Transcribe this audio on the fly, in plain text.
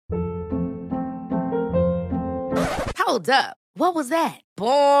Hold up. What was that?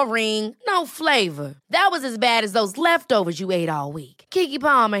 Boring. No flavor. That was as bad as those leftovers you ate all week. Keke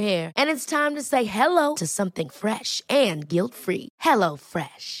Palmer here, and it's time to say hello to something fresh and guilt-free. Hello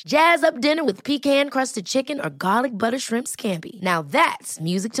Fresh. Jazz up dinner with pecan-crusted chicken or garlic butter shrimp scampi. Now that's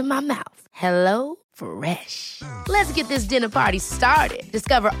music to my mouth. Hello Fresh. Let's get this dinner party started.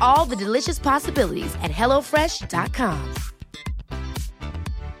 Discover all the delicious possibilities at hellofresh.com.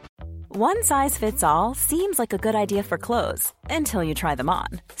 One size fits all seems like a good idea for clothes until you try them on.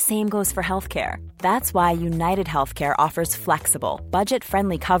 Same goes for healthcare. That's why United Healthcare offers flexible,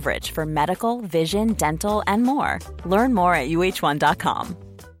 budget-friendly coverage for medical, vision, dental, and more. Learn more at uh1.com.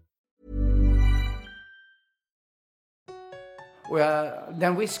 Och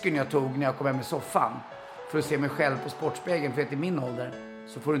den whiskyn jag tog när jag kom hem i soffan för att se mig själv på Sportspegeln, för att i min ålder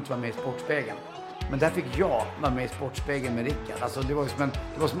så får du inte vara med i Sportspegeln. Men där fick jag vara med i Sportspegeln med Rickard. Alltså det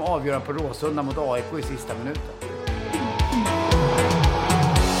var som att avgöra på Råsunda mot AIK i sista minuten.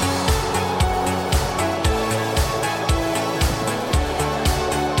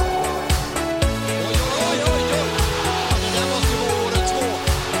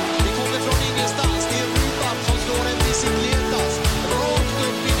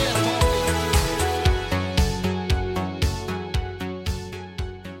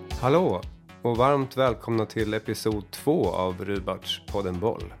 Hallå och varmt välkomna till episod 2 av Rubarts podden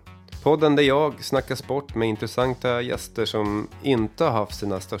Boll. Podden där jag snackar sport med intressanta gäster som inte har haft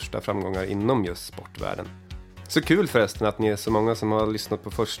sina största framgångar inom just sportvärlden. Så kul förresten att ni är så många som har lyssnat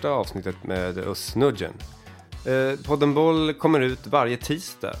på första avsnittet med Össnudgen. Podden Boll kommer ut varje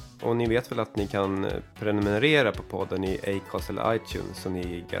tisdag och ni vet väl att ni kan prenumerera på podden i Acast eller iTunes så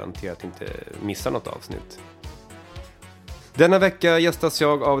ni garanterat inte missar något avsnitt. Denna vecka gästas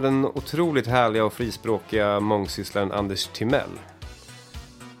jag av den otroligt härliga och frispråkiga mångsysslaren Anders Timell.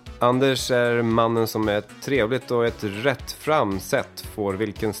 Anders är mannen som med ett trevligt och ett rätt fram sätt får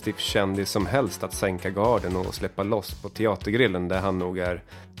vilken stiff kändis som helst att sänka garden och släppa loss på Teatergrillen där han nog är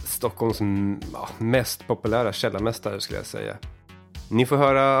Stockholms mest populära källarmästare skulle jag säga. Ni får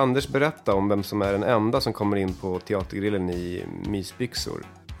höra Anders berätta om vem som är den enda som kommer in på Teatergrillen i mysbyxor.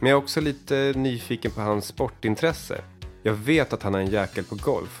 Men jag är också lite nyfiken på hans sportintresse. Jag vet att han är en jäkel på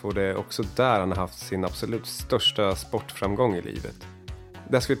golf och det är också där han har haft sin absolut största sportframgång i livet.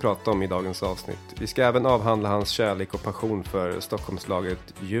 Det ska vi prata om i dagens avsnitt. Vi ska även avhandla hans kärlek och passion för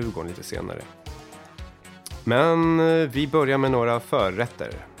Stockholmslaget Djurgården lite senare. Men vi börjar med några förrätter.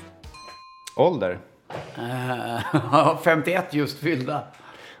 Ålder? 51 just fyllda.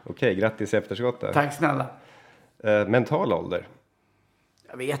 Okej, grattis i efterskottet. Tack snälla. Mental ålder?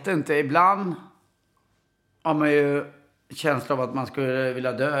 Jag vet inte, ibland har man ju känsla av att man skulle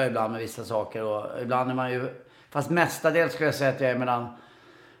vilja dö ibland med vissa saker. Och ibland är man ju, fast mestadels skulle jag säga att jag är mellan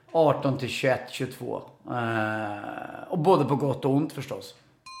 18 till 21, 22. Och både på gott och ont förstås.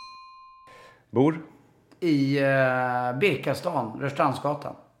 Bor? I Birkastan,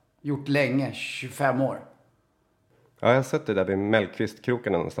 Rörstrandsgatan. Gjort länge, 25 år. Ja, jag har sett det där vid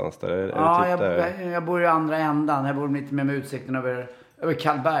Mellqvistkroken någonstans. Där. Ja, jag bor i andra ändan. Jag bor lite med utsikten över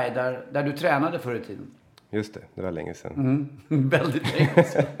Karlberg, där du tränade förr i tiden. Just det var länge sedan. Väldigt länge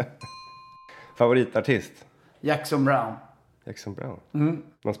sedan. Favoritartist? Jackson Brown. Jackson Brown?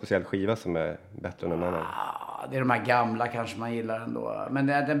 Någon speciell skiva som är bättre än en annan? Det är de här gamla kanske man gillar ändå. Men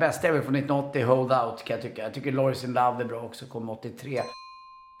den bästa är väl från 1980, Hold Out kan jag tycka. Jag tycker Loris in Love är bra också, kom 83.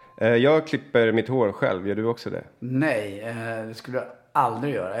 Jag klipper mitt hår själv, gör du också det? Nej, det skulle jag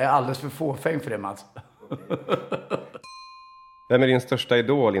aldrig göra. Jag är alldeles för fåfäng för det, Mats. Vem är din största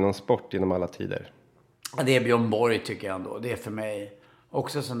idol inom sport genom alla tider? Det är Björn Borg tycker jag ändå. Det är för mig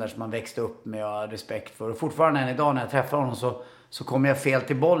också sån där som man växte upp med och har respekt för. Och fortfarande än idag när jag träffar honom så kommer jag fel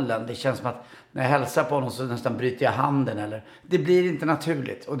till bollen. Det känns som att när jag hälsar på honom så nästan bryter jag handen. Eller det blir inte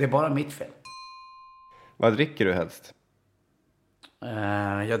naturligt och det är bara mitt fel. Vad dricker du helst?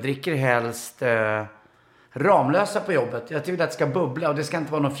 Jag dricker helst Ramlösa på jobbet. Jag tycker att det ska bubbla och det ska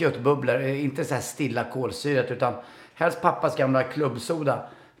inte vara någon fjuttbubblor. Inte så här stilla kolsyrat utan helst pappas gamla klubbsoda.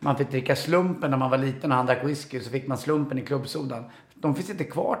 Man fick dricka slumpen när man var liten och han drack whisky så fick man slumpen i klubbsodan. De finns inte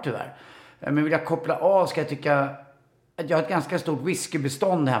kvar tyvärr. Men vill jag koppla av ska jag tycka att jag har ett ganska stort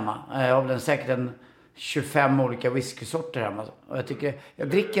whiskybestånd hemma. Jag har väl säkert en 25 olika whiskysorter hemma. Och jag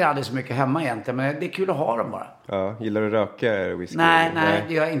dricker aldrig så mycket hemma egentligen men det är kul att ha dem bara. Ja, gillar du röka whisky? Nej,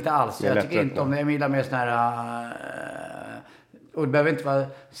 det gör jag inte alls. Jag tycker inte om det. Jag gillar mer sån här... och det behöver inte vara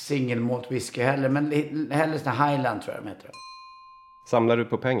single malt whisky heller. Men hellre sån här Highland tror jag de heter. Samlar du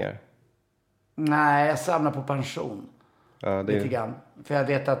på pengar? Nej, jag samlar på pension. Ja, lite grann. För jag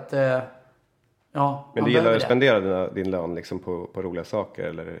vet att... men du gillar att spendera din lön liksom på roliga saker?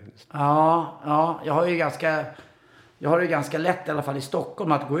 Eller? Ja, jag har ju ganska jag har det ganska lätt i alla fall i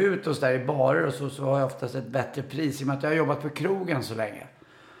Stockholm att gå ut och så där i barer och så har jag oftast ett bättre pris i och med att jag har jobbat på krogen så länge.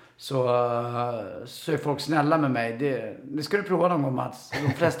 Så är folk snälla med mig. Det ska du prova någon gång, Mats.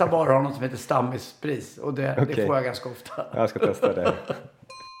 De flesta barer har något som heter stammispris och det får jag ganska ofta. Jag ska testa det.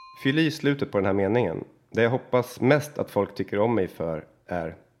 Fyll i slutet på den här meningen. Det jag hoppas mest att folk tycker om mig för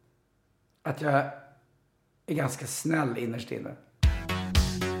är... Att jag är ganska snäll innerst inne.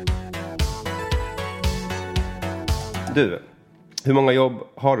 Du, hur många jobb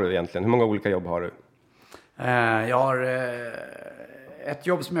har du egentligen? Hur många olika jobb har du? Jag har ett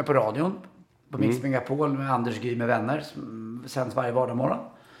jobb som är på radion. På Mix Megapol med Anders Gry med vänner. Som sänds varje vardagsmorgon.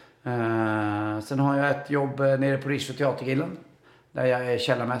 Sen har jag ett jobb nere på Rish och Teatergrillen. Där jag är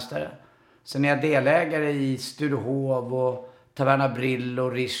källarmästare. Sen är jag delägare i Studiehov och Taverna Brill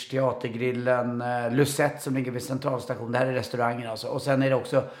och Rish, Teatergrillen, Lucette som ligger vid centralstation. Det här är restauranger alltså. Och sen är det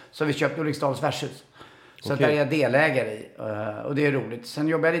också, så har vi köpt Ulriksdals värdshus. Så där är jag delägare i. Och det är roligt. Sen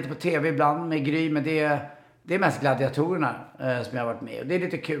jobbar jag lite på tv ibland med Gry. Men det är mest gladiatorerna som jag har varit med. Och det är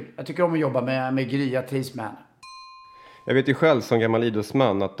lite kul. Jag tycker om att jobba med Gry. Jag trivs med henne. Jag vet ju själv som gammal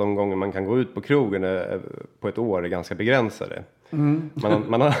idrottsman att de gånger man kan gå ut på krogen på ett år är ganska begränsade.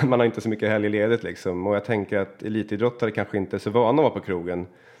 Man har inte så mycket helgledigt liksom. Och jag tänker att elitidrottare kanske inte är så vana att vara på krogen.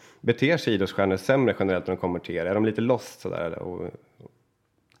 Beter sig idrottsstjärnor sämre generellt när de kommer till er? Är de lite lost sådär?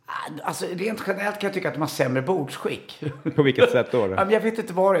 Alltså rent generellt kan jag tycka att de har sämre bordsskick. På vilket sätt då? Jag vet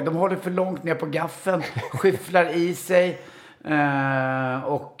inte vad det är. De håller för långt ner på gaffeln. Skyfflar i sig.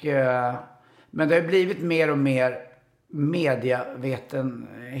 Men det har blivit mer och mer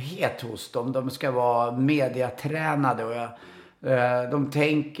mediavetenhet hos dem. De ska vara mediatränade. Och de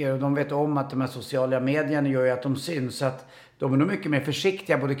tänker och de vet om att de här sociala medierna gör ju att de syns. Så att de är nog mycket mer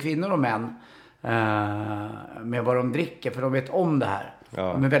försiktiga, både kvinnor och män. Med vad de dricker. För de vet om det här. Ja.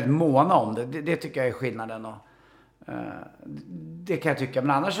 De är väldigt måna om det. Det tycker jag är skillnaden. Och, det kan jag tycka.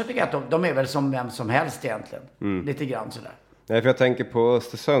 Men annars så tycker jag att de är väl som vem som helst egentligen. Lite grann sådär. Nej, för jag tänker på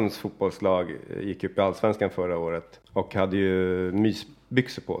Östersunds fotbollslag. Gick upp i Allsvenskan förra året. Och hade ju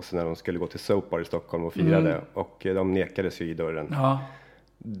mysbyxor på sig när de skulle gå till Soapbar i Stockholm och firade. Och de nekades ju i dörren. Ja.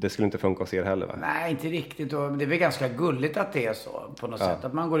 Det skulle inte funka hos er heller, va? Nej, inte riktigt. Och det är väl ganska gulligt att det är så på något sätt.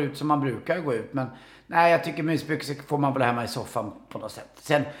 Att man går ut som man brukar gå ut. Men nej, jag tycker mysbyxor får man väl hemma i soffan på något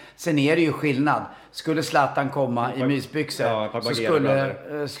sätt. Sen är det ju skillnad. Skulle Zlatan komma i mysbyxor så skulle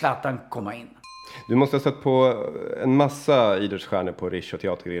Zlatan komma in. Du måste ha stött på en massa idrottsstjärnor på Rish och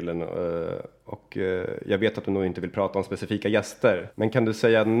Teatergrillen. Och jag vet att du nog inte vill prata om specifika gäster. Men kan du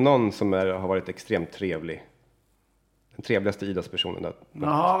säga någon som har varit extremt trevlig? Den trevligaste idrottspersonen där?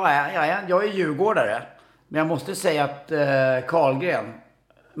 Ja, jag är djurgårdare. Men jag måste säga att Karlgren,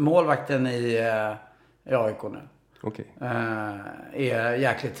 målvakten i AIK nu, är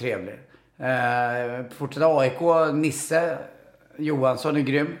jäkligt trevlig. Fortsätta AIK, Nisse Johansson är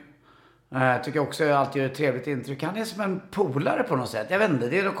grym. Tycker också alltid gör ett trevligt intryck. Han är som en polare på något sätt. Jag vet inte,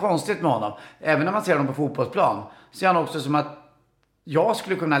 det är något konstigt med honom. Även när man ser honom på fotbollsplan så är han också som att jag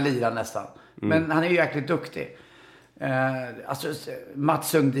skulle kunna lira nästan. Men han är ju jäkligt duktig. Alltså Mats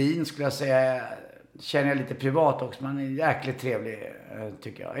Sundin skulle jag säga, känner jag lite privat också, men han är jäkligt trevlig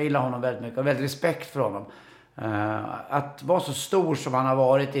tycker jag. Jag gillar honom väldigt mycket och väldigt respekt för honom. Att vara så stor som han har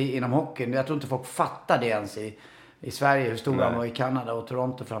varit inom hockeyn, jag tror inte folk fattar det ens i Sverige, hur stor han var i Kanada och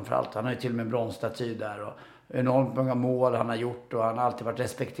Toronto framförallt. Han har ju till och med en bronsstaty där och enormt många mål han har gjort och han har alltid varit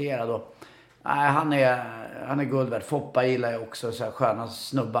respekterad. Och, han är guld värd. Foppa gillar jag också, så här sköna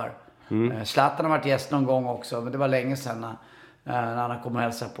snubbar. Zlatan har varit gäst någon gång också, men det var länge sedan när han kom och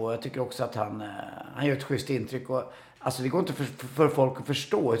hälsade på. Jag tycker också att han gör ett schysst intryck. Och, alltså det går inte för folk att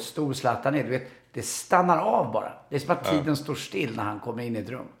förstå hur stor Zlatan är. Du vet, det stannar av bara. Det är som att tiden står still när han kommer in i ett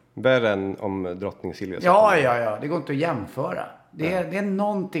rum. Värre än om drottning Silvia. Ja. Det går inte att jämföra. Det är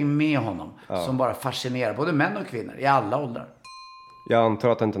någonting med honom som bara fascinerar både män och kvinnor i alla åldrar. Jag antar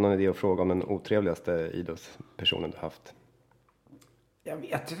att det inte är någon idé att fråga om den otrevligaste idrottspersonen du haft.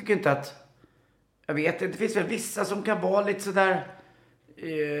 Jag tycker inte att... Jag vet inte, det finns väl vissa som kan vara lite sådär...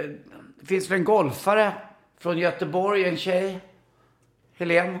 Det finns väl en golfare från Göteborg, en tjej.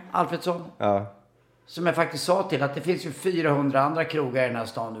 Helene Alfredsson. Ja. Som jag faktiskt sa till att det finns ju 400 andra krogar i den här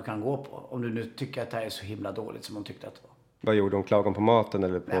stan du kan gå på. Om du nu tycker att det här är så himla dåligt som hon tyckte att det var. Vad gjorde hon? Klagade på maten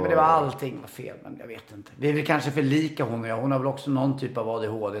eller på... Nej, men det var allting var fel, men jag vet inte. Vi är väl kanske för lika hon och jag. Hon har väl också någon typ av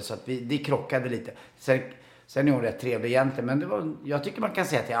ADHD så att vi krockade lite. Sen är hon rätt trevlig egentligen. Men jag tycker man kan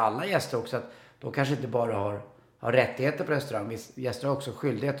säga till alla gäster också att de kanske inte bara har rättigheter på restaurang. Gäster har också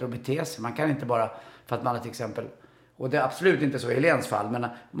skyldigheter att bete sig. Man kan inte bara, för att man har till exempel... Och det är absolut inte så i Helens fall. Men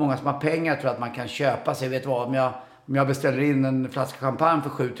många som har pengar tror att man kan köpa sig. Vet vad, om om jag beställer in en flaska champagne för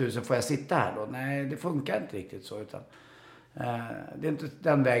 7000 får jag sitta här då? Nej, det funkar inte riktigt så. Utan, det är inte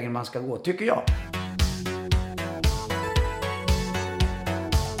den vägen man ska gå, tycker jag.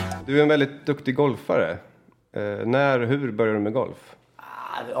 Du är en väldigt duktig golfare. Hur började du med golf?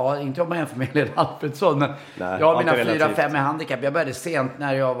 Ja, inte om man jämför med Lena Alfredsson. Men jag har mina 4-5 i handikapp. Jag började sent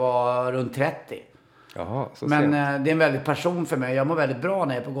när jag var runt 30. Jaha, så men sent. Det är en väldigt passion för mig. Jag mår väldigt bra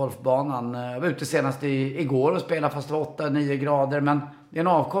när jag är på golfbanan. Jag var ute senast igår och spelade fast det var 8-9 grader. Men det är en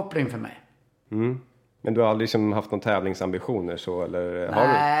avkoppling för mig. Men du har aldrig liksom haft någon tävlingsambitioner så? Eller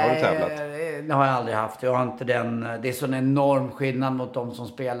har du tävlat? Nej, det har jag aldrig haft. Jag har inte den. Det är sån enorm skillnad mot de som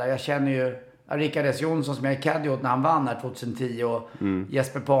spelar. Jag känner ju Rickard S. Jonsson som jag är caddy åt när han vann här 2010 och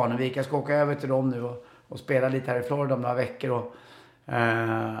Jesper Parnevik. Jag ska åka över till dem nu och spela lite här i Florida om några veckor. Och,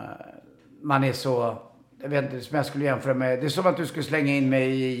 man är så, jag vet inte, som jag skulle jämföra med. Det är som att du skulle slänga in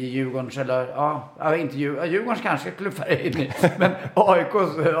mig i Djurgårdens eller, inte Djurgårdens kanske skulle färga in i. Men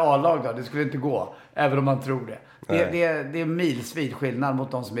AIKs A-lag då, det skulle inte gå. Även om man tror det. Det är milsvid skillnad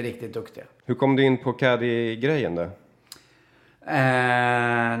mot de som är riktigt duktiga. Hur kom du in på caddy-grejen då?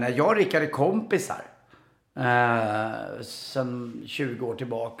 När jag och Rickard är kompisar sen 20 år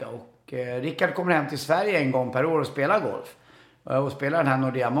tillbaka och Rickard kommer hem till Sverige en gång per år och spelar golf och spelar den här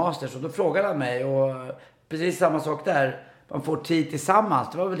Nordea Masters och då frågade han mig och precis samma sak där, man får tid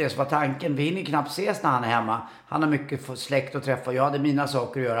tillsammans, det var väl det som var tanken. Vi hinner knappt ses när han är hemma, han har mycket släkt att träffa, jag hade mina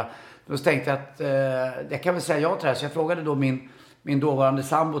saker att göra. Då tänkte jag att jag kan väl säga ja till det här, så jag frågade då min dåvarande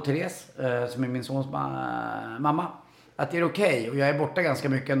sambo Therese som är min sons mamma att det är okej. Och jag är borta ganska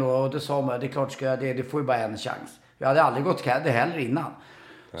mycket ändå. Och då sa man, det är klart ska jag det får ju bara en chans. Jag hade aldrig gått caddy heller innan.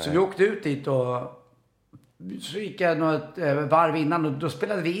 Nej. Så vi åkte ut dit och så gick jag något varv innan. Och då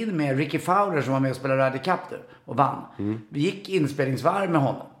spelade vi in med Ricky Fowler som var med och spelade Ryder Cup och vann. Vi gick inspelningsvarv med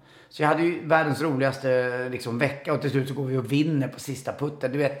honom. Så jag hade ju världens roligaste liksom, vecka. Och till slut så går vi och vinner på sista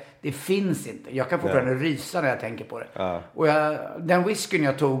putten. Du vet, det finns inte. Jag kan fortfarande rysa när jag tänker på det. Och den whiskyn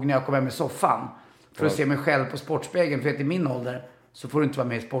jag tog när jag kom hem i soffan. För att se mig själv på Sportspegeln. För att i min ålder så får du inte vara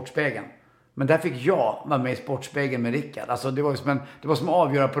med i Sportspegeln. Men där fick jag vara med i Sportspegeln med Rickard. Alltså det var som att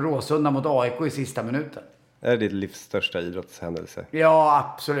avgöra på Råsunda mot AIK i sista minuten. Är det ditt livs största idrottshändelse?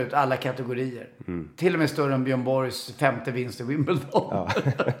 Ja, absolut. Alla kategorier. Till och med större än Björn Borgs 5:e vinst i Wimbledon. Ja.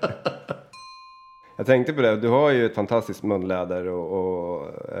 Jag tänkte på det. Du har ju ett fantastiskt munläder och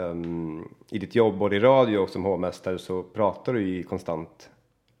i ditt jobb och i radio och som hovmästare så pratar du ju konstant,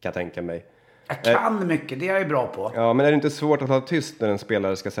 kan jag tänka mig. Jag kan mycket, det är jag bra på. Ja, men är det inte svårt att hålla tyst när en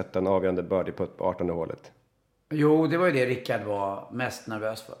spelare ska sätta en avgörande birdie på 18:e hålet? Jo, det var ju det Rickard var mest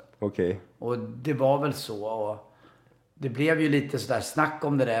nervös för. Okej. Och det var väl så. Och det blev ju lite sådär snack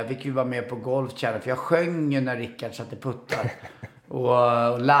om det där. Jag fick ju vara med på Golf Channel. För jag sjöng ju när Rickard satte puttar.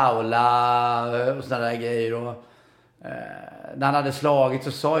 och laula och sådana där grejer. Och när han hade slagit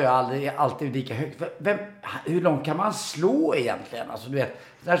så sa jag alltid lika högt. Hur långt kan man slå egentligen? Alltså du vet,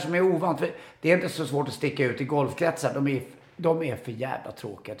 det där som är ovant. För det är inte så svårt att sticka ut i golfkretsar. De är för jävla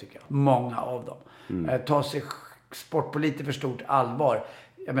tråkiga tycker jag. Många av dem. Tar sig sport på lite för stort allvar.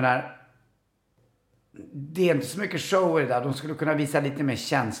 Jag menar, det är inte så mycket show i det där. De skulle kunna visa lite mer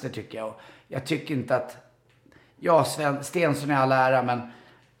känslor tycker jag. Och jag tycker inte att... Ja, Stensson är all ära, men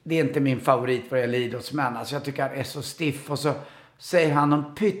det är inte min favorit vad gäller idrottsmän. Alltså jag tycker han är så stiff och så säger han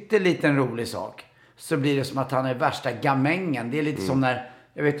en pytteliten rolig sak. Så blir det som att han är värsta gamängen. Det är lite som när...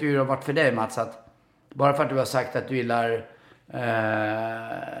 Jag vet ju hur det har varit för dig, Mats, att bara för att du har sagt att du gillar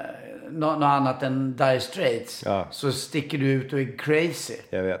något annat än Dire Straits så sticker du ut och är crazy.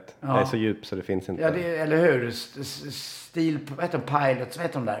 Jag vet. Ja. Jag är så djup så det finns inte. Ja, eller hur? Steel, vad heter de? Pilots, vad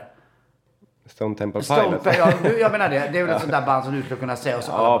heter de där? Stone Temple Pilots. Jag menar det. Det är väl ett sånt där band som du skulle kunna säga. Och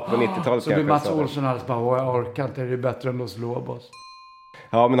så, på 90-talet så blir Mats Olsson alldeles bara, jag orkar inte, det är bättre än Los Lobos.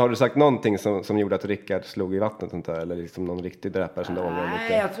 Ja, men har du sagt någonting som gjorde att Rickard slog i vattnet sånt där? Eller liksom någon riktig dräpare som du ångrar lite?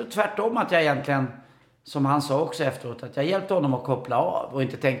 Nej, jag tror tvärtom att jag egentligen, som han sa också efteråt, att jag hjälpte honom att koppla av och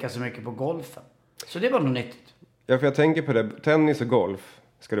inte tänka så mycket på golfen. Så det var nog nyttigt. Ja, för jag tänker på det. Tennis och golf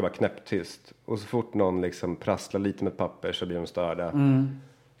ska det vara knäpptyst. Och så fort någon liksom prasslar lite med papper så blir de störda.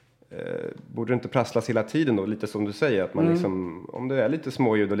 Borde det inte prasslas hela tiden då? Lite som du säger, att man liksom, om det är lite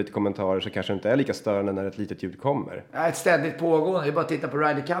småljud och lite kommentarer så kanske det inte är lika störande när ett litet ljud kommer. Ja, ett ständigt pågående. Det är bara att titta på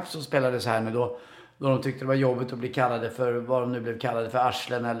Ryder Cup som spelades här nu då de tyckte det var jobbigt att bli kallade för, vad de nu blev kallade för,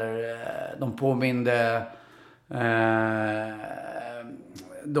 arslen, eller de påminde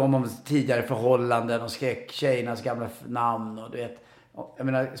de om tidigare förhållanden och skrek tjejernas gamla namn och du vet. Jag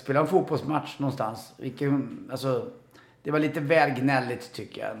menar, spela en fotbollsmatch någonstans. Alltså, det var lite väl gnälligt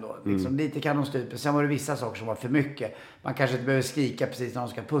tycker jag ändå. Liksom, lite kanonstupet. Sen var det vissa saker som var för mycket. Man kanske inte behöver skrika precis när de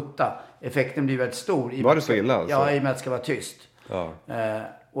ska putta. Effekten blir väldigt stor. Var det så illa alltså? Ja, i och med att det ska vara tyst. Ja.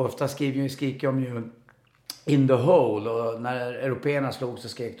 Och ofta skriker de ju in the hole. Och när européerna slog så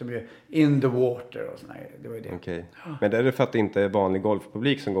skrek de ju in the water. Och såna. Det var ju det. Okej. Men är det för att det inte är vanlig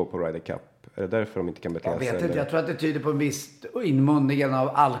golfpublik som går på Ryder Cup? Är det därför de inte kan bete sig? Jag vet inte. Jag tror att det tyder på en viss inmundigen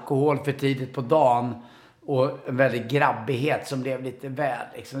av alkohol för tidigt på dagen. Och en väldigt grabbighet som blev lite väl.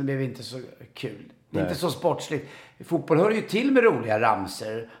 Liksom. Det blev inte så kul. Det är inte så sportsligt. Fotboll hör ju till med roliga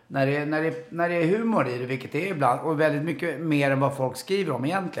ramser. När det är humor i det, vilket det är ibland. Och väldigt mycket mer än vad folk skriver om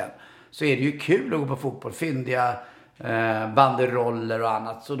egentligen. Så är det ju kul att gå på fotboll. Fyndiga banderoller och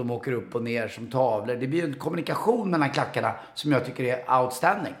annat. Så de åker upp och ner som tavlor. Det blir en kommunikation mellan klackarna som jag tycker är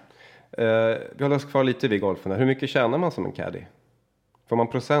outstanding. Vi håller oss kvar lite vid golfen. Hur mycket tjänar man som en caddy? Får man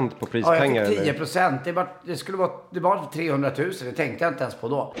procent på prispengar? Ja, jag fick 10%. Det var 300 000. Det tänkte jag inte ens på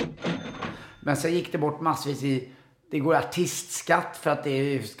då. Men sen gick det bort massvis i... Det går artistskatt för att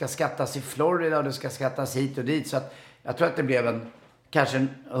det ska skattas i Florida och det ska skattas hit och dit. Så att jag tror att det blev kanske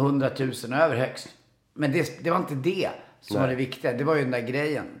 100 000 över högst. Men det var inte det som var det viktiga. Det var ju den där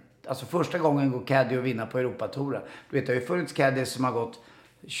grejen. Alltså första gången går caddy och vinna på Europatouren. Du vet, det har ju funnits caddy som har gått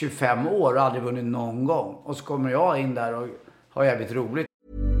 25 år och aldrig vunnit någon gång. Och så kommer jag in där och har jävligt roligt.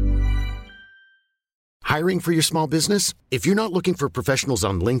 Hiring for your small business? If you're not looking for professionals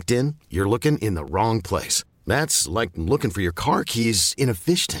on LinkedIn, you're looking in the wrong place. That's like looking for your car keys in a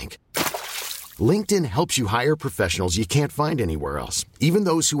fish tank. LinkedIn helps you hire professionals you can't find anywhere else, even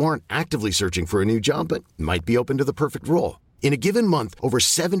those who aren't actively searching for a new job but might be open to the perfect role. In a given month, over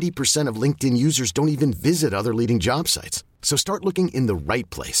 70% of LinkedIn users don't even visit other leading job sites. So start looking in the right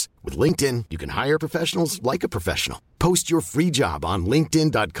place. With LinkedIn, you can hire professionals like a professional. Post your free job on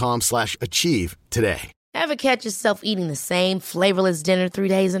linkedin.com/achieve today. Ever catch yourself eating the same flavorless dinner 3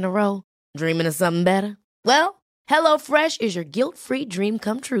 days in a row? Dreaming of something better? Well, HelloFresh is your guilt-free dream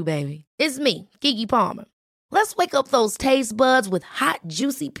come true, baby. It's me, Keke Palmer. Let's wake up those taste buds with hot,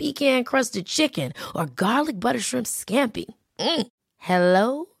 juicy pecan-crusted chicken or garlic butter shrimp scampi.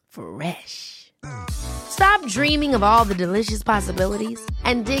 Hello Fresh. Stop dreaming of all the delicious possibilities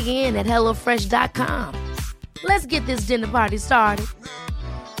and dig in at HelloFresh.com. Let's get this dinner party started.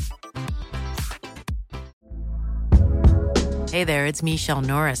 Hey there, it's Michelle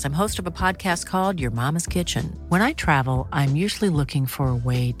Norris. I'm host of a podcast called Your Mama's Kitchen. When I travel, I'm usually looking for a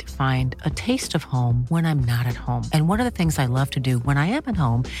way to find a taste of home when I'm not at home. And one of the things I love to do when I am at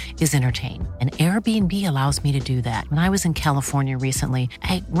home is entertain. And Airbnb allows me to do that. When I was in California recently,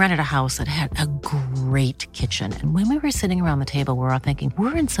 I rented a house that had a great kitchen. And when we were sitting around the table, we were all thinking,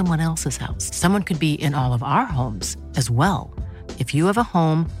 we're in someone else's house. Someone could be in all of our homes as well. If you have a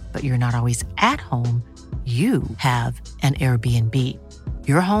home, but you're not always at home, you have an Airbnb.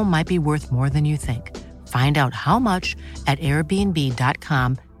 Your home might be worth more than you think. Find out how much at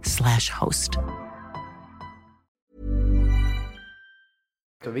airbnb.com/host.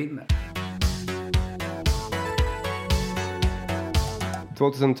 Och vinner.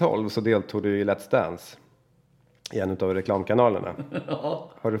 2012 så deltog du i Let's Dance. I en av reklamkanalerna.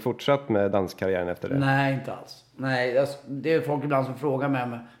 Har du fortsatt med danskarriären efter det? Nej, inte alls. Nej, det är folk ibland som frågar mig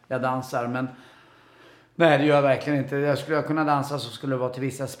om jag dansar, men nej, det gör jag verkligen inte. Jag skulle kunna dansa så skulle det vara till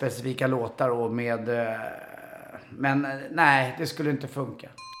vissa specifika låtar och med... Men nej, det skulle inte funka.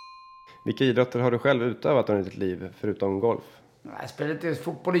 Vilka idrotter har du själv utövat under ditt liv förutom golf? Jag spelade lite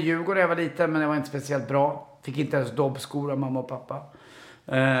fotboll i Djurgården när jag var liten, men det var inte speciellt bra. Fick inte ens dobbskor av mamma och pappa.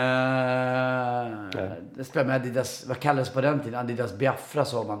 Det spelade med Adidas, vad kallades på den tiden? Adidas Biafra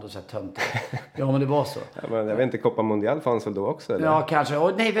sa man då, så här tönt. Ja, men det var så. Ja, men jag vet inte, Copa Mundial fanns väl då också? Eller? Ja, kanske.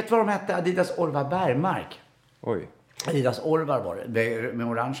 Och, nej, vet du vad de hette? Adidas Orvar Bergmark. Oj. Adidas Orvar var det, med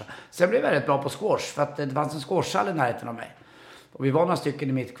orangea. Sen blev jag rätt bra på squash, för att det fanns en squashhall i närheten av mig. Och vi var några stycken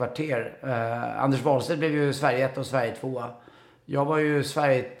i mitt kvarter. Anders Wahlstedt blev ju Sverige 1 och Sverige 2. Jag var ju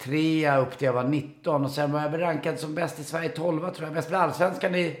Sverige 3 upp till jag var 19. Och sen var jag rankad som bäst i Sverige 12, tror jag. Bäst bland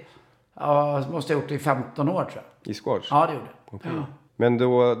allsvenskan måste jag ha gjort det i 15 år, tror jag. I squash? Ja, det gjorde jag. Okay. Ja. Men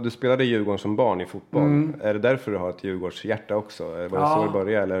du spelade i Djurgården som barn i fotboll. Är det därför du har ett Djurgårdshjärta också? Var det så det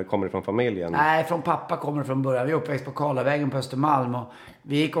började, eller kommer det från familjen? Nej, från pappa kommer det från början. Vi är uppväxt på Karlavägen på Östermalm. Och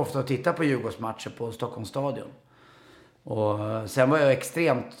vi gick ofta och tittade på Djurgårdsmatcher på Stockholms stadion. Och sen var jag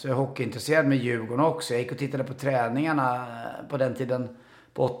extremt hockeyintresserad med Djurgården också. Jag gick och tittade på träningarna på den tiden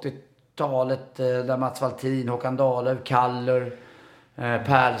på 80-talet. Där Mats Valtin, Håkan Dahlöf, Kallur,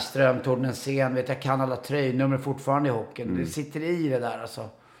 Pärlström, Tordensen. Vet jag kan alla tröjnummer fortfarande i hockeyn. Det sitter i det där alltså.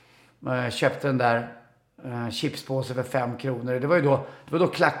 Jag köpte den där chipspåse för 5 kronor. Det var då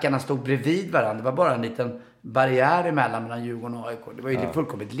klackarna stod bredvid varandra. Det var bara en liten barriär emellan mellan Djurgården och AIK. Det var ju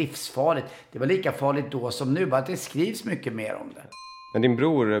fullkomligt livsfarligt. Det var lika farligt då som nu, bara att det skrivs mycket mer om det. Men din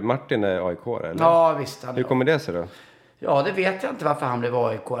bror Martin är AIK, eller? Ja, visst. Hur kommer det sig då? Ja, det vet jag inte varför han blev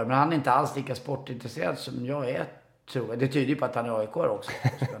AIK. Men han är inte alls lika sportintresserad som jag är, tror jag. Det tyder ju på att han är AIK också.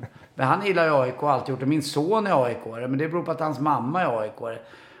 Men han gillar ju AIK och alltid gjort det. Min son är AIK, men det beror på att hans mamma är AIK.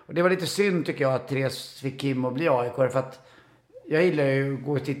 Och det var lite synd tycker jag att Therese fick Kim att bli AIK. För att jag gillar ju att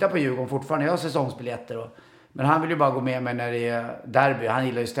gå och titta på Djurgården fortfarande. Jag har säsongsbiljetter. Men han vill ju bara gå med mig när det är derby. Han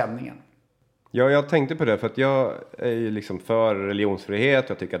gillar ju stämningen. Ja, jag tänkte på det för att jag är ju liksom för religionsfrihet.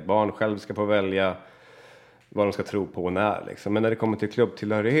 Jag tycker att barn själv ska få välja vad de ska tro på och när. Liksom. Men när det kommer till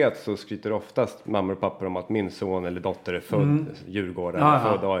klubbtillhörighet så skryter oftast mammor och pappor om att min son eller dotter är född Djurgården,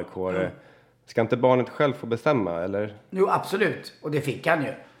 född AIK. Ska inte barnet själv få bestämma, eller? Jo, absolut. Och det fick han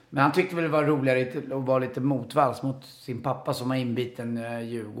ju. Men han tyckte väl det var roligare att vara lite motvalls mot sin pappa som var inbiten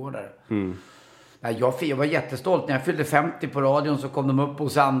djurgårdare. Jag var jättestolt. När jag fyllde 50 på radion så kom de upp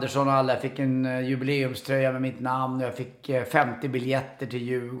hos Andersson och alla. Jag fick en jubileumströja med mitt namn. Och jag fick 50 biljetter till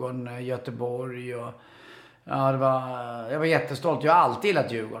Djurgården, Göteborg. Och, ja, jag var jättestolt. Jag har alltid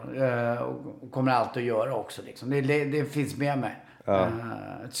gillat Djurgården. Och kommer alltid att göra också. Liksom. Det finns med mig.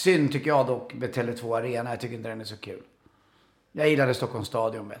 Synd tycker jag dock med Tele2 Arena. Jag tycker inte den är så kul. Jag gillade Stockholms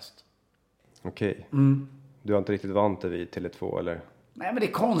stadion bäst. Okej. Du har inte riktigt vant dig vid Tele2, eller? Nej, men det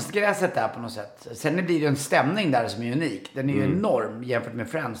är konstgräset där på något sätt. Sen blir det en stämning där som är unik. Den är ju enorm jämfört med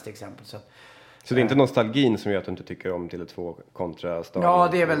Friends till exempel. Så det är inte nostalgin som gör att du inte tycker om Tele2 kontra stadion? Ja,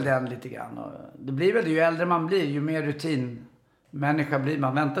 det är väl den lite grann. Det blir väl, ju äldre man blir, ju mer rutinmänniska blir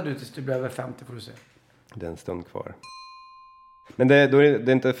man. Väntar du tills du blir över 50 får du se. Det är en stund kvar. Men det är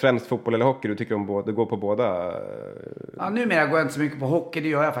inte främst fotboll eller hockey du tycker om, du går på båda? Ja, numera går jag inte så mycket på hockey, det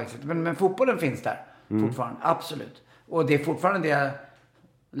gör jag faktiskt. Men fotbollen finns där fortfarande, absolut. Och det är fortfarande det jag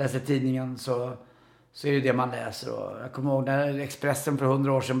läser tidningen så är det det man läser. Och jag kommer ihåg när Expressen för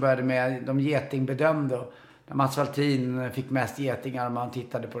 100 år sedan började med de getingbedömde. Och när Mats Valtin fick mest getingar och man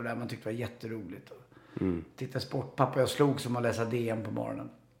tittade på det där, man tyckte det var jätteroligt. Titta Sportpappa, jag slog som att läsa DN på morgonen.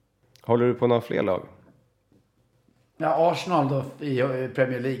 Håller du på några fler lag? Ja, Arsenal då i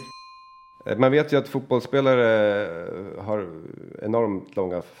Premier League. Man vet ju att fotbollsspelare har enormt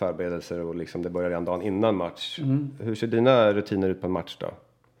långa förberedelser och liksom det börjar redan dagen innan match. Hur ser dina rutiner ut på en match då?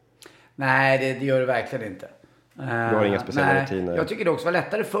 Nej, det gör det verkligen inte. Du har inga speciella rutiner? Jag tycker det också var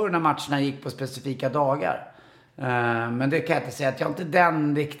lättare förr när matcherna gick på specifika dagar. Men det kan jag inte säga att jag inte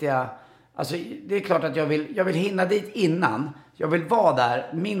den riktiga... Alltså det är klart att jag vill hinna dit innan. Jag vill vara där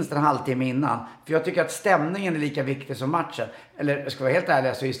minst en halvtimme innan. För jag tycker att stämningen är lika viktig som matchen. Eller jag ska vara helt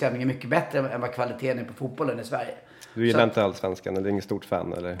ärlig så är stämningen mycket bättre än vad kvaliteten är på fotbollen i Sverige. Du gillar inte Allsvenskan, eller är ingen stort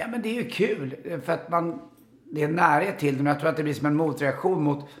fan eller? Ja, men det är ju kul. För att det är närhet till dem. Jag tror att det blir som en motreaktion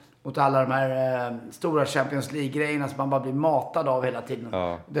mot alla de här stora Champions League-grejerna som man bara blir matad av hela tiden.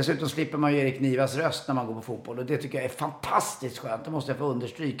 Ja. Dessutom slipper man ju Erik Nivas röst när man går på fotboll. Och det tycker jag är fantastiskt skönt. Det måste jag få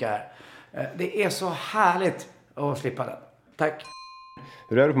understryka här. Det är så härligt att slippa den. Tack.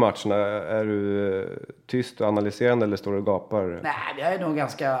 Hur är du på matcherna? Är du tyst och analyserande eller står du och gapar? Nej, jag är nog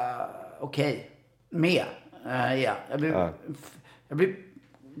ganska okej. Med. Ja. Jag blir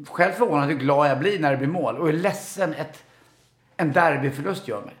själv förvånad hur glad jag blir när det blir mål. Och hur ledsen en derbyförlust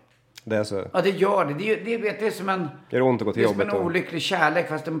gör mig. Det är så? Ja, det gör det. Det är som en... Det är ont att gå till jobbet. Det är som en olycklig kärlek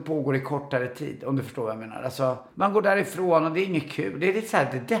fast den pågår i kortare tid. Om du förstår vad jag menar. Alltså, man går därifrån och det är inget kul. Det är lite så här,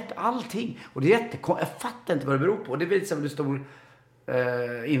 det är depp allting. Och det är jag fattar inte vad det beror på. Och det visar hur stor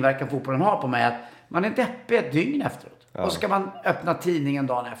inverkan fotbollen har på mig. Att man är deppig ett dygn efteråt. Ja. Och så ska man öppna tidningen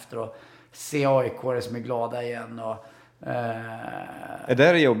dagen efter och se AIK som är glada igen och... Är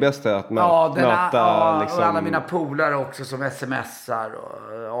det jobbigaste att möta liksom... och alla mina polare också som smsar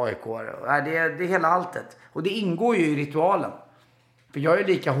och AIK. Det är hela alltet. Och det ingår ju i ritualen. För jag är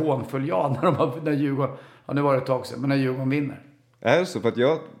lika hånfull när Djurgården, ja nu var det ett tag sedan, men när Djurgården vinner. Är det så? För att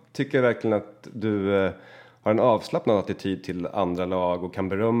jag tycker verkligen att du har en avslappnad attityd till andra lag och kan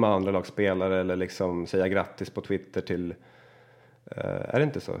berömma andra lagspelare eller liksom säga grattis på Twitter till... Är det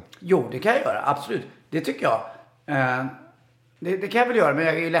inte så? Jo, det kan jag göra, absolut. Det tycker jag. Det kan jag väl göra, men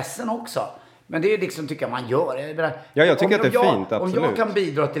jag är ju ledsen också. Men det är liksom, tycker jag man gör. Jag tycker att det är fint, absolut. Om jag kan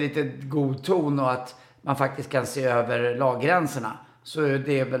bidra till lite god ton och att man faktiskt kan se över laggränserna, så är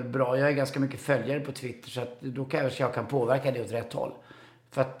det väl bra. Jag är ganska mycket följare på Twitter, så att då kanske jag kan påverka det åt rätt håll.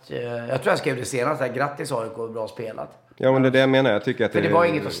 För att jag tror jag skrev det senast här, grattis AIK, bra spelat. Ja, men det är det jag menar. Jag tycker att för det var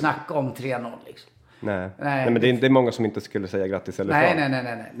inget att snacka om 3-0 liksom. Nej, men det är många som inte skulle säga grattis eller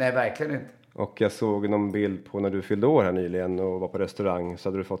nej, verkligen inte. Och jag såg någon bild på när du fyllde år här nyligen och var på restaurang, så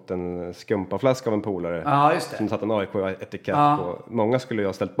hade du fått en skumpaflaska av en polare. Ja, just det. Som satt en AIK-etikett på. Många skulle ju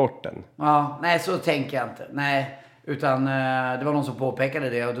ha ställt bort den. Ja, nej så tänker jag inte. Nej, utan det var någon som påpekade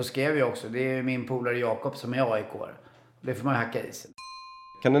det och då skrev jag också. Det är min polare Jakob som är AIK. Det får man hacka i sig.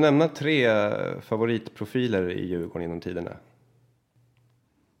 Kan du nämna 3 favoritprofiler i Djurgården inom tiderna?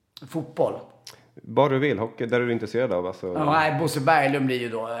 Fotboll. Bara du vill, hockey, där är du intresserad av. Alltså... Ja, nej, Bosse Berglund blir ju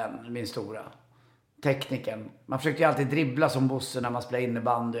då min stora. Tekniken. Man försökte ju alltid dribbla som Bosse när man spelade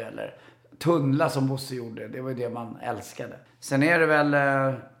innebandy eller tunnla som Bosse gjorde. Det var ju det man älskade. Sen är det väl...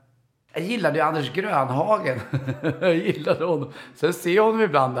 Jag gillade ju Anders Grönhagen. Jag gillade honom. Sen ser jag honom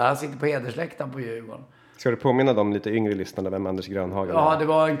ibland där. Han sitter på hedersläktaren på Djurgården. Ska du påminna de lite yngre lyssnarna vem Anders Grönhagen är? Ja, det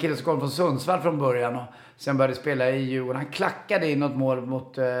var en kille som kom från Sundsvall från början och sen började spela i Djurgården. Han klackade in något mål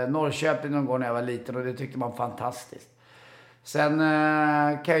mot Norrköping någon gång när jag var liten och det tyckte man fantastiskt. Sen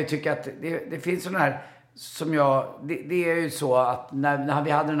kan jag ju tycka att det finns sådana här som jag... Det är ju så att när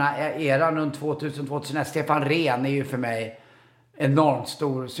vi hade den här eran runt 2000-2001, Stefan Rehn är ju för mig enormt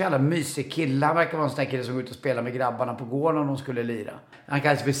stor. Så jävla mysig kille. Han verkar vara en sån där kille som går ut och spelar med grabbarna på gården om de skulle lira. Han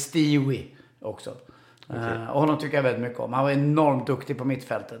kallas för Stewie också. Okay. Och honom tycker jag väldigt mycket om. Han var enormt duktig på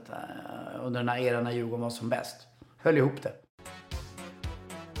mittfältet under den här eran när Djurgården var som bäst. Höll ihop det.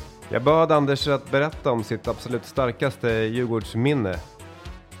 Jag bad Anders att berätta om sitt absolut starkaste Djurgårdsminne.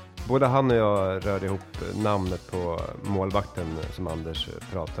 Både han och jag rörde ihop namnet på målvakten som Anders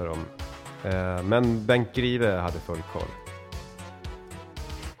pratar om. Men Bengt Grive hade full koll.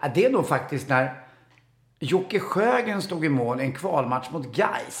 Ja, det är nog faktiskt när Jocke Sjögren stod i mål i en kvalmatch mot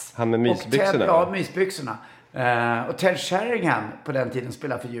Gais. Han med mysbyxorna? Ja, mysbyxorna. Och Ted Sheringham på den tiden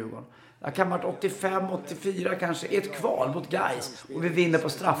spelade för Djurgården. Det kan ha varit 85-84 kanske. Ett kval mot Gais. Och vi vinner på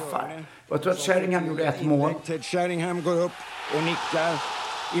straffar. Och jag tror att Sheringham gjorde ett mål. Ted Sheringham går upp och nickar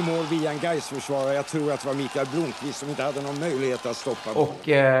i mål via en Gais-försvarare. Jag tror att det var Mikael Blomqvist som inte hade någon möjlighet att stoppa mål. Och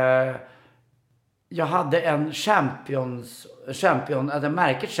jag hade en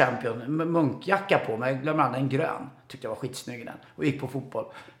märket champion, munkjacka på mig. Jag glömde en grön. Tyckte jag var skitsnygg den. Och gick på fotboll.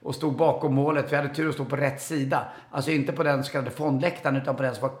 Och stod bakom målet. Vi hade tur att stå på rätt sida. Alltså inte på den så kallade fondläktaren utan på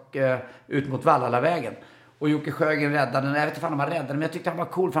den som var ut mot Vallallavägen. Och Jocke Sjögren räddade den. Jag vet inte fan om han räddade men jag tyckte han var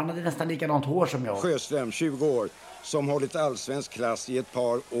cool för han hade nästan likadant hår som jag. Sjöström, 20 år, som hållit allsvensk klass i ett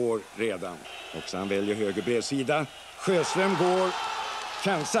par år redan. Och så han väljer höger bredsida. Sjöström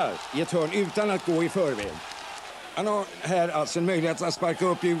chansar i ett hörn utan att gå i förväg. Han har här alltså en möjlighet att sparka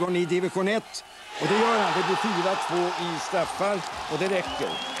upp Djurgården i division 1. Och det gör han. Det blir 4-2 i straffar och det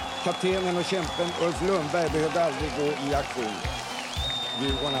räcker. Kaptenen och kämpen Ulf Lundberg behövde aldrig gå i aktion.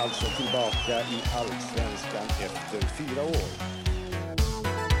 Djurgården alltså tillbaka i allsvenskan efter 4 år.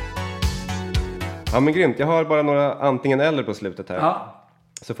 Ja men grymt. Jag har bara några antingen eller på slutet här. Ja.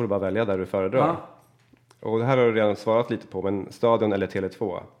 Så får du bara välja där du föredrar. Ja. Och det här har du redan svarat lite på, men Stadion eller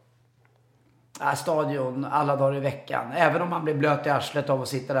Tele2? Ja, Stadion alla dagar i veckan. Även om man blir blöt i arslet av att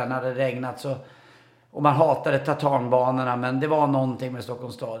sitta där när det regnat så... Och man hatade tartanbanorna, men det var någonting med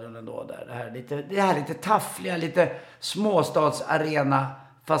Stockholms Stadion ändå där. Det här lite taffliga, lite småstadsarena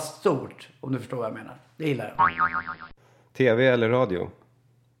fast stort, om du förstår vad jag menar. Det gillar jag. TV eller radio?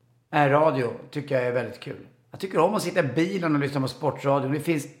 Radio tycker jag är väldigt kul. Jag tycker om att sitta i bilen och lyssna på sportradion. Det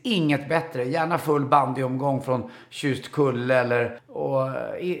finns inget bättre. Gärna full bandyomgång från Tjustkulle eller... Och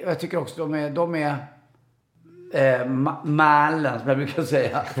jag tycker också de är mallen, som jag brukar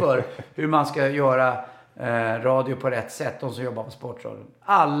säga, för hur man ska göra radio på rätt sätt. De som jobbar på sportradion.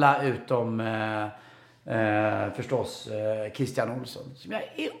 Alla utom förstås Christian Olsson. Som jag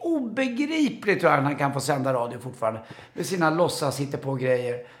är obegripligt tror jag han kan få sända radio fortfarande. Med sina låtsas hitta på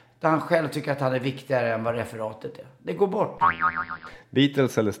grejer. Där han själv tycker att han är viktigare än vad referatet är. Det går bort.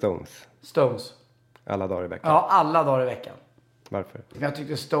 Beatles eller Stones? Stones. Alla dagar i veckan? Ja, alla dagar i veckan. Varför? Jag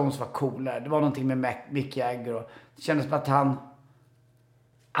tyckte Stones var coolare. Det var någonting med Mick Jagger. Och det kändes som att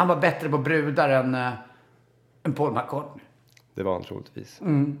han var bättre på brudar än Paul McCartney. Det var han troligtvis.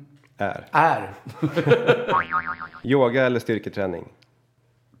 Är. Yoga eller styrketräning?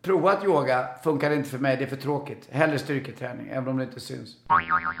 Provat yoga funkar inte för mig. Det är för tråkigt. Hellre styrketräning, även om det inte syns.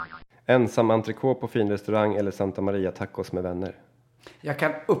 Ensam entrecote på fin restaurang eller Santa Maria tacos med vänner? Jag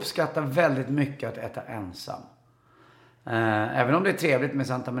kan uppskatta väldigt mycket att äta ensam. Även om det är trevligt med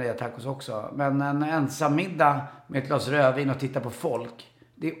Santa Maria tacos också. Men en ensam middag med ett glas rödvin och titta på folk.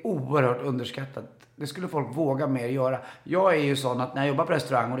 Det är oerhört underskattat. Det skulle folk våga mer göra. Jag är ju sån att när jag jobbar på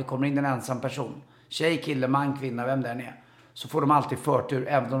restaurang och det kommer in en ensam person. Tjej, kille, man, kvinna, vem det än är. Så får de alltid förtur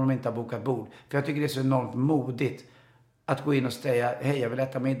även om de inte har bokat bord. För jag tycker det är så enormt modigt att gå in och säga hej jag vill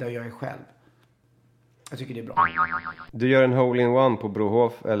äta middag och jag är själv. Jag tycker det är bra. Du gör en hole-in-one på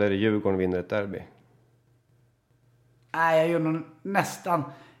Brohof eller Djurgården vinner ett derby? Nej, jag gör nog nästan...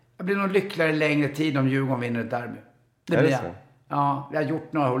 Jag blir nog lyckligare längre tid om Djurgården vinner ett derby. Det blir jag. Ja, jag har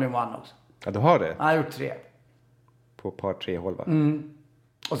gjort några hole-in-one också. Ja, du har det? Ja, jag har gjort 3. På par 3 hål, va?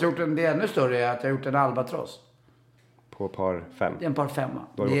 Och så har jag gjort det ännu större är att jag har gjort en albatross. På par 5? Det är en par 5.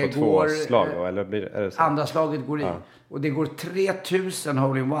 Då är det på 2 slag då, eller blir det, är det så? Andra slaget går i. Ja. Och det går 3000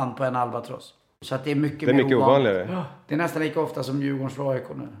 hole-in-one på en albatross. Så att det är mycket ovanligare. Ja, det är nästan lika ofta som Djurgårdens AIK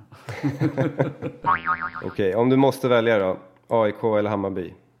nu. Okej, om du måste välja då. AIK eller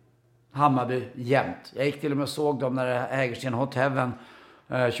Hammarby? Hammarby, jämt. Jag gick till och med och såg dem när Hägersten Hot Heaven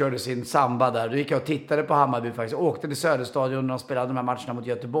körde sin samba där. Då gick jag och tittade på Hammarby faktiskt. Jag åkte till Söderstadion när de spelade de här matcherna mot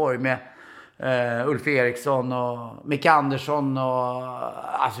Göteborg med Ulf Eriksson och Micke Andersson och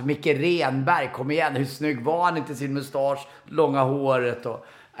alltså Micke Renberg, kom igen, hur snygg var han inte, sin mustasch, långa håret och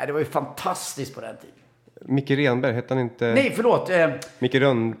det var ju fantastiskt på den tiden. Micke Renberg, hette han inte? Nej, förlåt. Micke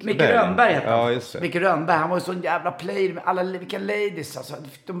Rönnberg. Micke Rönnberg hette han. Ja, just det. Micke Rönnberg, han var ju sån jävla player med alla, vilka ladies alltså.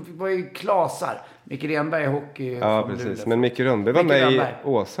 De var ju klasar. Micke Renberg är hockey. Ja, precis. Men Micke Rönnberg var med i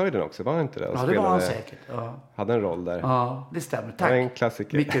Åshöjden också, var han inte det? Ja, det var han säkert. Ja. Hade en roll där. Ja, det stämmer. Tack. En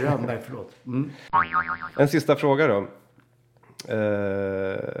klassiker. Micke Rönnberg, förlåt. En sista fråga då.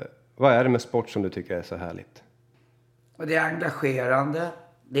 Vad är det med sport som du tycker är så härligt? Och det är engagerande.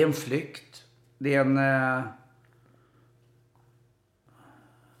 Det är en flykt. Det är en...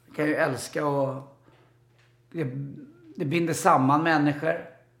 kan ju älska och... Det binder samman människor.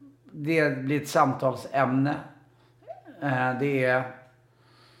 Det blir ett samtalsämne.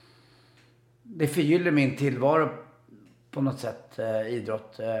 Det förgyller min tillvaro på något sätt.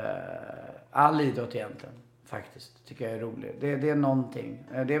 Idrott. All idrott egentligen. Faktiskt. Tycker jag är rolig. Det är någonting.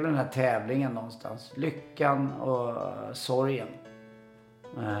 Det är väl den här tävlingen någonstans. Lyckan och sorgen.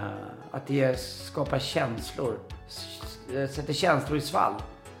 Att det skapar känslor. Sätter känslor i svall.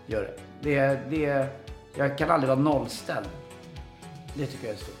 Gör det. Jag kan aldrig vara nollställd. Det tycker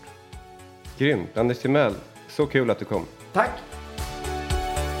jag är stort. Grymt. Anders Timell, så kul att du kom. Tack.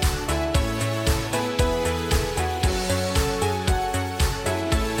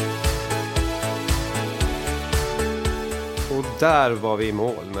 Och där var vi i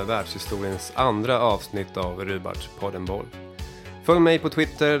mål med världshistoriens andra avsnitt av Rubarts poddenboll. Följ mig på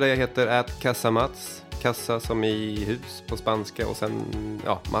Twitter där jag heter @kassamats. Kassa som i hus på spanska och sen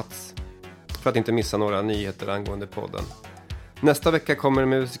Mats. För att inte missa några nyheter angående podden. Nästa vecka kommer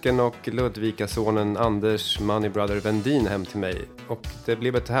musikern och Ludvika-sonen Anders Money Brother Vendin hem till mig. Och det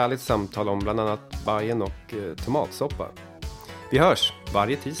blev ett härligt samtal om bland annat Bajen och tomatsoppa. Vi hörs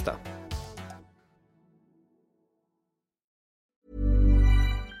varje tisdag.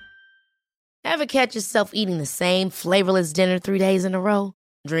 Ever catch yourself eating the same flavorless dinner 3 days in a row?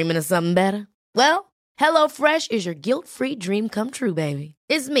 Dreaming of something better? Well, HelloFresh is your guilt-free dream come true, baby.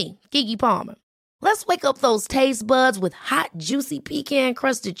 It's me, Keke Palmer. Let's wake up those taste buds with hot, juicy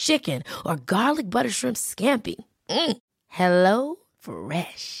pecan-crusted chicken or garlic butter shrimp scampi. Hello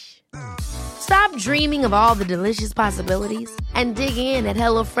Fresh. Stop dreaming of all the delicious possibilities and dig in at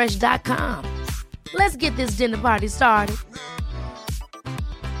HelloFresh.com. Let's get this dinner party started.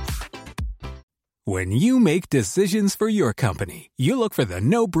 When you make decisions for your company, you look for the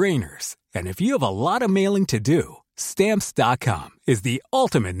no-brainers. And if you have a lot of mailing to do, Stamps.com is the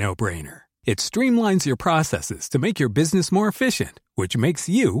ultimate no-brainer. It streamlines your processes to make your business more efficient, which makes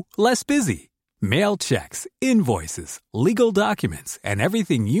you less busy. Mail checks, invoices, legal documents, and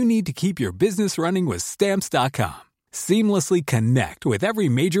everything you need to keep your business running with Stamps.com. Seamlessly connect with every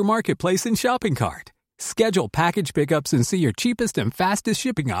major marketplace and shopping cart. Schedule package pickups and see your cheapest and fastest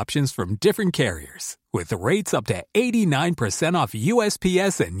shipping options from different carriers. With rates up to 89% off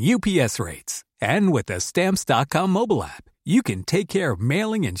USPS and UPS rates. And with the Stamps.com mobile app, you can take care of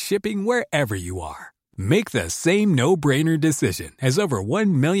mailing and shipping wherever you are. Make the same no-brainer decision as over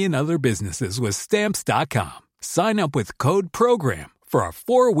 1 million other businesses with Stamps.com. Sign up with code PROGRAM for a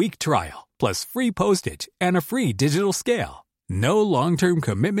 4-week trial, plus free postage and a free digital scale. No long-term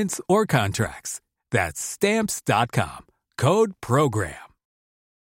commitments or contracts. That's Stamps.com. Code PROGRAM.